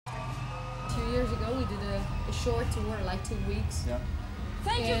years ago, we did a short tour, like 2 weeks. Yeah.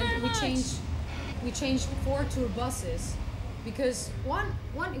 Thank you very much. We changed 4 tour buses because one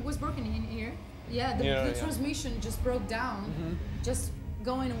it was broken in here. Yeah, the transmission just broke down, just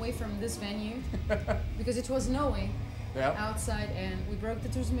going away from this venue because it was snowing outside, and we broke the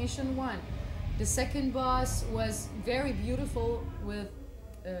transmission one. The second bus was very beautiful with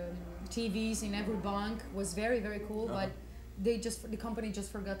TVs in every bunk, was very cool, but the company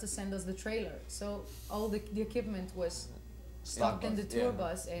just forgot to send us the trailer, so all the equipment was stuck in the tour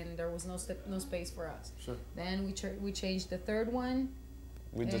bus, and there was no space for us. Sure. Then we changed the third one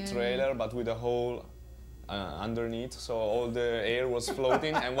with the trailer, but with a hole underneath, so all the air was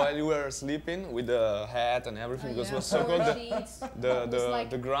floating, and while you were sleeping with the hat and everything, because it was so cold,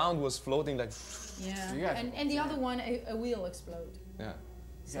 the ground was floating like. Yeah, and the other one, a wheel exploded. Yeah.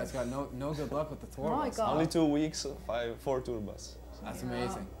 You guys got no good luck with the tour bus. God. Only 2 weeks, 4 tour bus. That's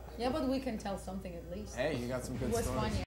amazing. Yeah, but we can tell something at least. Hey, you got some good stories. stories. It was fun.